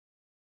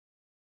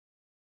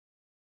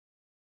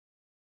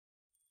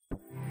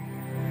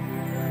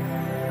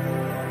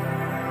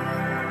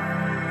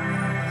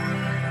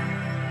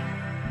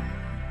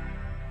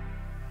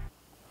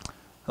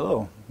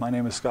Hello, my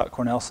name is Scott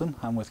Cornelson.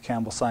 I'm with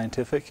Campbell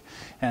Scientific,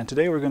 and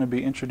today we're going to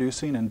be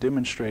introducing and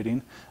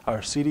demonstrating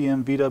our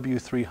CDM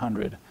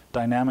VW300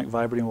 Dynamic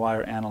Vibrating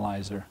Wire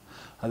Analyzer.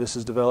 This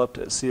is developed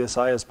at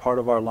CSI as part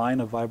of our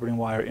line of vibrating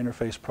wire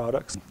interface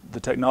products.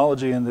 The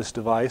technology in this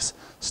device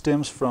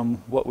stems from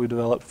what we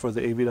developed for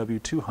the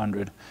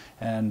AVW200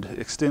 and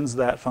extends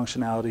that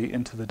functionality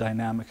into the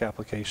dynamic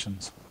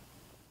applications.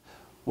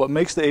 What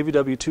makes the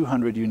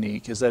AVW200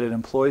 unique is that it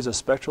employs a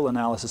spectral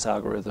analysis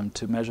algorithm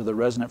to measure the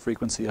resonant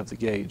frequency of the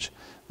gauge.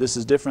 This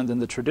is different than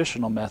the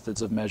traditional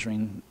methods of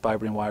measuring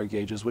vibrating wire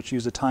gauges, which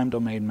use a time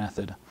domain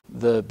method.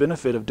 The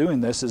benefit of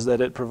doing this is that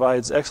it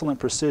provides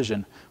excellent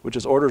precision, which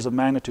is orders of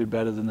magnitude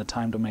better than the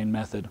time domain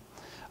method.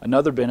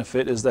 Another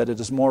benefit is that it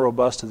is more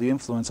robust to the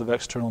influence of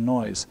external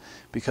noise,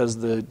 because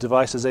the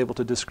device is able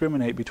to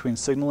discriminate between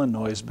signal and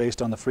noise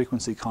based on the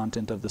frequency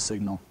content of the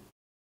signal.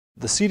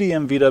 The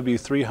CDM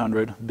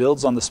VW300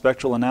 builds on the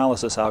spectral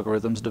analysis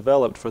algorithms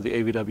developed for the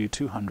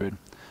AVW200.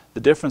 The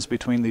difference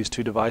between these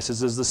two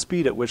devices is the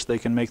speed at which they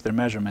can make their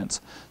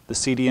measurements. The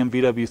CDM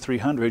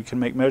VW300 can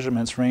make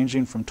measurements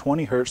ranging from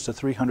 20 Hz to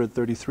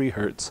 333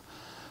 Hz.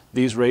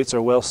 These rates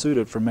are well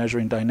suited for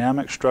measuring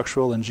dynamic,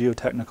 structural, and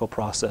geotechnical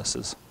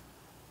processes.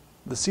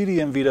 The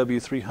CDM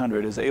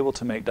VW300 is able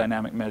to make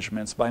dynamic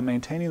measurements by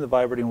maintaining the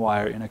vibrating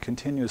wire in a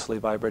continuously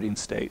vibrating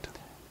state.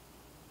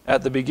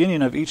 At the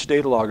beginning of each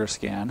datalogger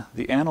scan,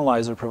 the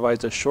analyzer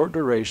provides a short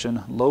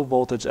duration, low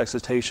voltage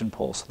excitation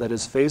pulse that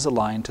is phase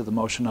aligned to the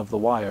motion of the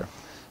wire.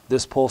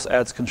 This pulse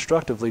adds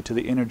constructively to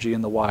the energy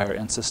in the wire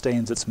and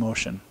sustains its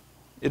motion.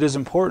 It is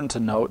important to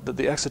note that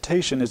the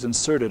excitation is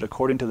inserted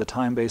according to the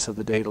time base of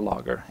the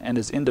datalogger and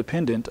is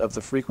independent of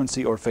the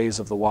frequency or phase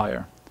of the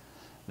wire.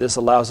 This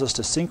allows us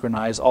to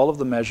synchronize all of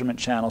the measurement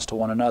channels to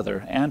one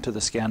another and to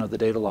the scan of the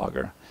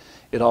datalogger.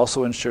 It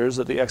also ensures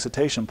that the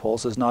excitation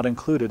pulse is not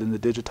included in the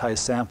digitized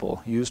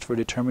sample used for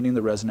determining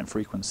the resonant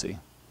frequency.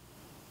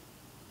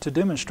 To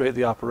demonstrate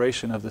the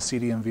operation of the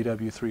CDM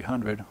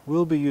VW300,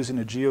 we'll be using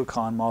a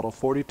Geocon Model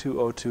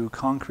 4202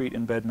 concrete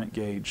embedment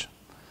gauge.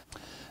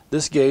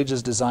 This gauge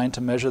is designed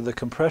to measure the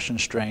compression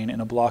strain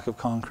in a block of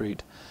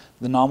concrete.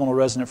 The nominal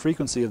resonant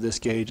frequency of this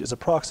gauge is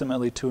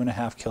approximately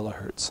 2.5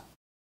 kHz.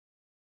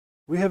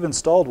 We have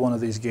installed one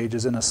of these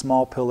gauges in a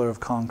small pillar of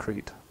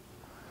concrete.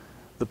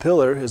 The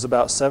pillar is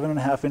about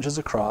 7.5 inches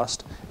across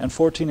and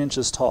 14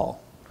 inches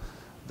tall.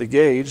 The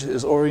gauge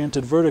is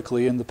oriented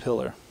vertically in the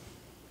pillar.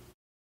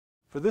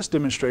 For this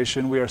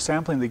demonstration, we are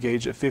sampling the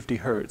gauge at 50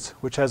 Hz,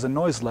 which has a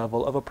noise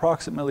level of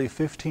approximately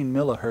 15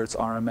 mHz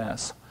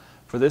RMS.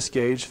 For this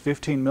gauge,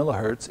 15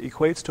 mHz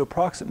equates to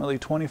approximately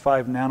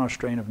 25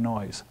 nanostrain of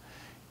noise.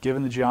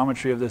 Given the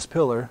geometry of this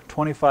pillar,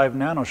 25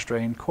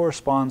 nanostrain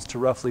corresponds to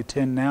roughly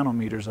 10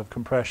 nanometers of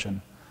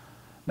compression.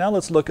 Now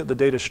let's look at the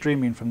data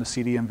streaming from the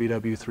CDM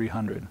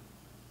VW300.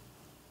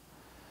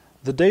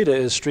 The data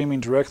is streaming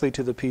directly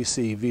to the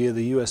PC via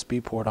the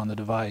USB port on the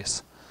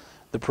device.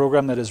 The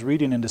program that is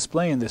reading and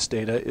displaying this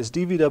data is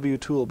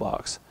DVW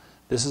Toolbox.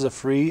 This is a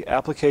free,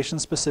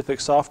 application-specific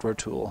software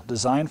tool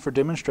designed for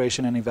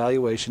demonstration and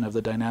evaluation of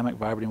the dynamic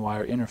vibrating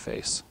wire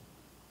interface.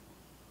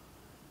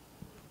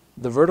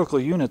 The vertical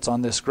units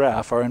on this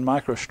graph are in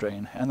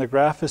microstrain, and the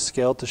graph is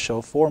scaled to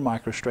show 4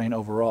 microstrain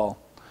overall.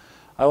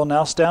 I will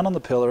now stand on the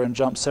pillar and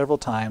jump several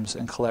times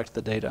and collect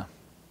the data.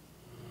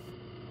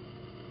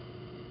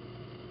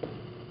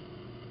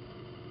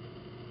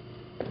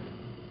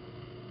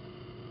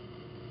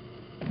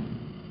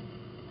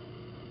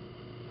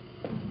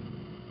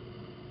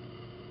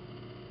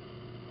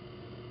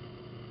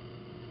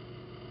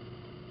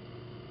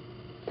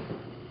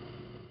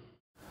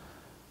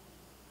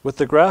 With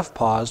the graph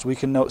paused, we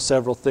can note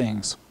several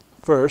things.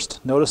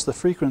 First, notice the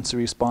frequency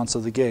response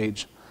of the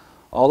gauge.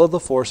 All of the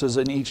forces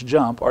in each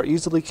jump are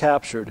easily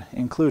captured,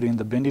 including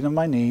the bending of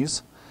my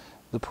knees,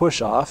 the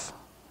push-off,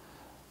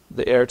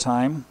 the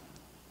airtime,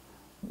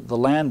 the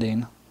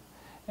landing,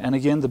 and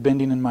again the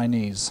bending in my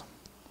knees.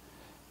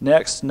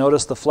 Next,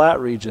 notice the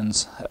flat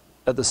regions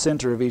at the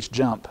center of each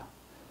jump.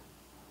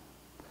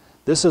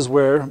 This is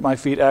where my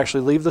feet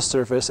actually leave the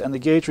surface and the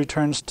gauge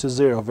returns to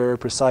zero very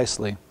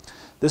precisely.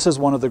 This is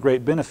one of the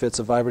great benefits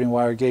of vibrating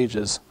wire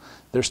gauges.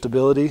 Their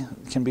stability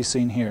can be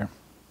seen here.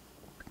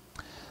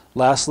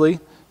 Lastly,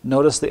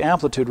 notice the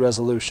amplitude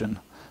resolution.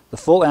 The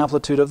full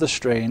amplitude of the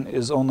strain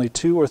is only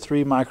 2 or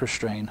 3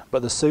 microstrain,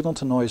 but the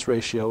signal-to-noise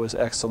ratio is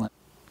excellent.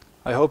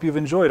 I hope you've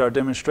enjoyed our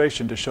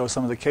demonstration to show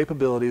some of the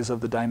capabilities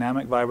of the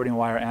Dynamic Vibrating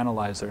Wire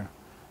Analyzer.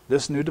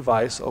 This new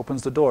device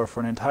opens the door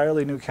for an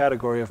entirely new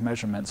category of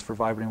measurements for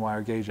vibrating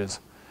wire gauges.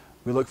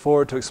 We look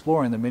forward to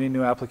exploring the many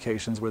new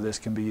applications where this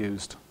can be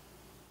used.